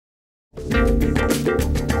I'm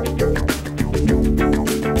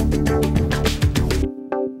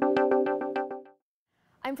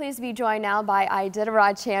pleased to be joined now by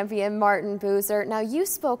Iditarod Champion Martin Buser. Now, you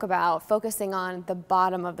spoke about focusing on the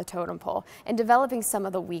bottom of the totem pole and developing some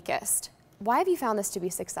of the weakest. Why have you found this to be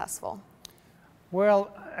successful?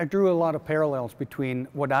 Well, I drew a lot of parallels between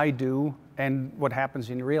what I do and what happens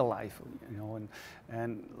in real life, you know,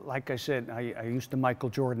 and like I said, I used the Michael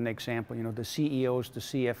Jordan example, you know, the CEOs, the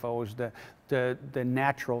CFOs, the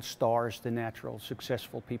natural stars, the natural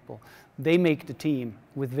successful people. They make the team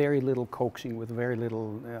with very little coaxing, with very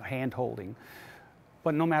little hand-holding.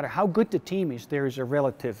 But no matter how good the team is, there is a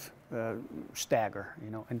relative stagger, you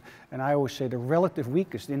know, and I always say the relative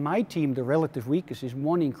weakest. In my team, the relative weakest is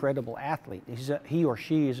one incredible athlete. He or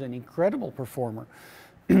she is an incredible performer,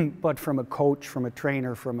 but from a coach, from a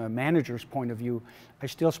trainer, from a manager's point of view, I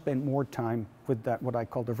still spend more time with that, what I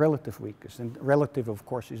call the relative weakest. And relative, of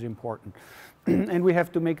course, is important. And we have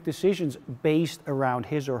to make decisions based around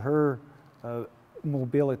his or her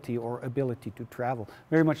mobility or ability to travel.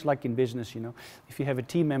 Very much like in business, you know, if you have a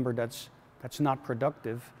team member that's not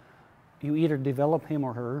productive, you either develop him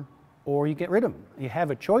or her, or you get rid of him. You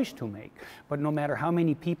have a choice to make. But no matter how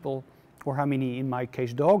many people, or how many, in my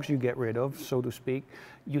case, dogs you get rid of, so to speak,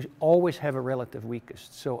 you always have a relative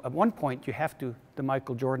weakest. So at one point, you have to, the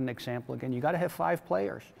Michael Jordan example again, you got to have 5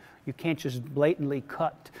 players. You can't just blatantly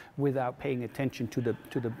cut without paying attention to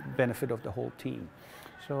the benefit of the whole team.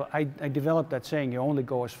 So I developed that saying, you only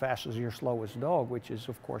go as fast as your slowest dog, which is,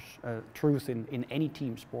 of course, truth in any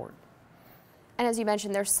team sport. And as you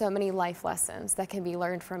mentioned, there's so many life lessons that can be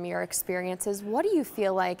learned from your experiences. What do you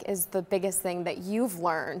feel like is the biggest thing that you've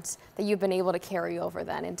learned that you've been able to carry over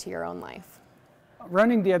then into your own life?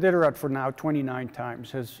 Running the Iditarod for now 29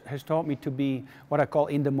 times has taught me to be what I call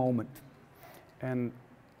in the moment. And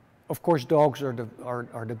of course, dogs are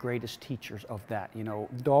the greatest teachers of that. You know,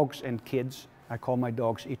 dogs and kids, I call my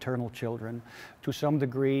dogs eternal children, to some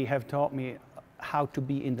degree have taught me how to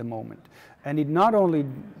be in the moment. And it not only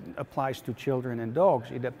applies to children and dogs,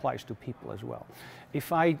 it applies to people as well.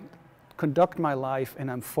 If I conduct my life and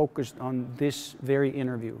I'm focused on this very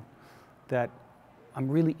interview, that I'm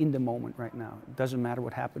really in the moment right now. It doesn't matter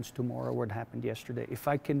what happens tomorrow or what happened yesterday. If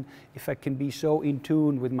I can be so in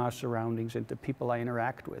tune with my surroundings and the people I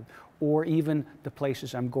interact with, or even the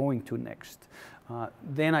places I'm going to next,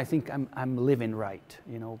 then I think I'm living right,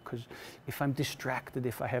 you know, because if I'm distracted,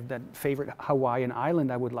 if I have that favorite Hawaiian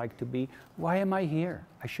island I would like to be, why am I here?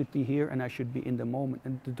 I should be here and I should be in the moment.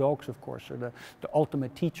 And the dogs, of course, are the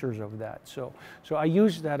ultimate teachers of that. So I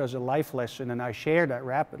use that as a life lesson, and I share that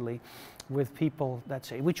rapidly with people that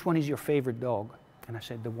say, which one is your favorite dog? And I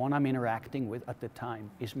said, the one I'm interacting with at the time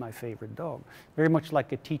is my favorite dog. Very much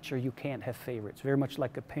like a teacher, you can't have favorites. Very much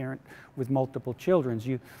like a parent with multiple children,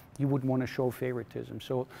 you wouldn't want to show favoritism.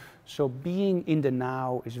 So being in the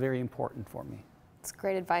now is very important for me. That's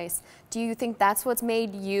great advice. Do you think that's what's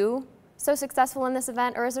made you so successful in this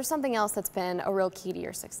event, or is there something else that's been a real key to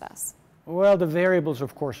your success? Well, the variables,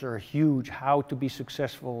 of course, are huge. How to be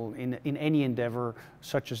successful in any endeavor,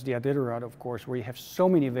 such as the Iditarod, of course, where you have so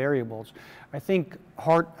many variables. I think,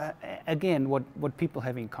 again, what people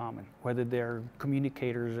have in common, whether they're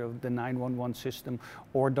communicators of the 911 system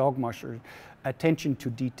or dog mushers, attention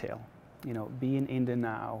to detail, you know, being in the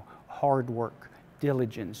now, hard work,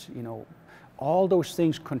 diligence, you know, all those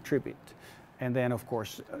things contribute. And then, of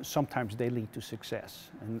course, sometimes they lead to success.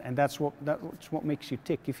 And that's what makes you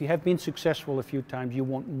tick. If you have been successful a few times, you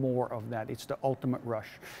want more of that. It's the ultimate rush.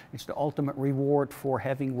 It's the ultimate reward for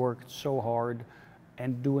having worked so hard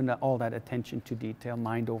and doing all that attention to detail,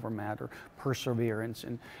 mind over matter, perseverance,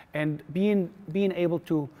 and being able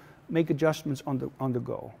to make adjustments on the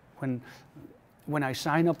go. When I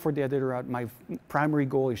sign up for the Iditarod, my primary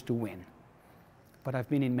goal is to win. But I've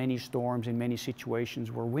been in many storms, in many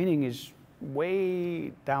situations where winning is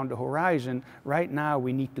way down the horizon. Right now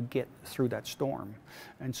we need to get through that storm.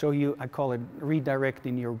 And so I call it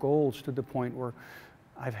redirecting your goals to the point where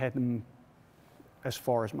I've had them as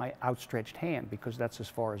far as my outstretched hand, because that's as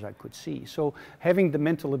far as I could see. So having the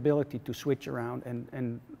mental ability to switch around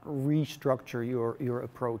and restructure your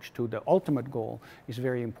approach to the ultimate goal is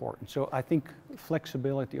very important. So I think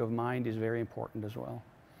flexibility of mind is very important as well.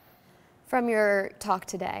 From your talk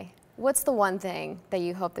today, what's the one thing that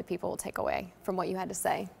you hope that people will take away from what you had to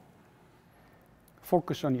say?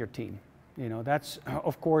 Focus on your team. You know, that's,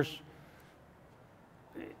 of course,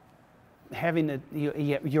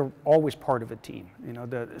 you're always part of a team. You know,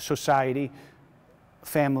 the society,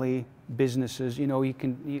 family, businesses, you know,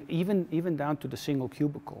 even down to the single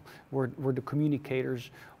cubicle where the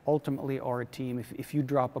communicators ultimately are a team. If you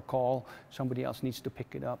drop a call, somebody else needs to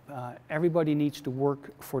pick it up. Everybody needs to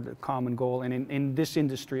work for the common goal. And in this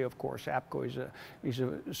industry, of course, APCO is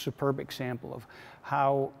a superb example of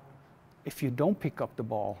how, if you don't pick up the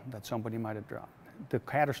ball that somebody might have dropped, the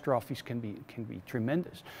catastrophes can be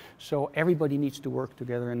tremendous. So everybody needs to work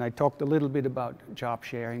together. And I talked a little bit about job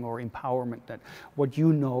sharing or empowerment, that what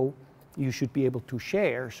you know you should be able to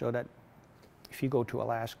share, so that if you go to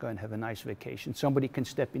Alaska and have a nice vacation, somebody can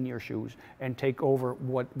step in your shoes and take over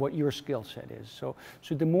what your skill set is. So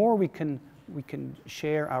the more we can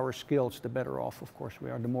share our skills, the better off, of course, we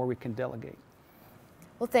are, the more we can delegate.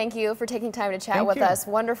 Well, thank you for taking time to chat with us.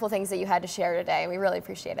 Wonderful things that you had to share today. We really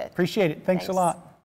appreciate it. Appreciate it. Thanks a lot.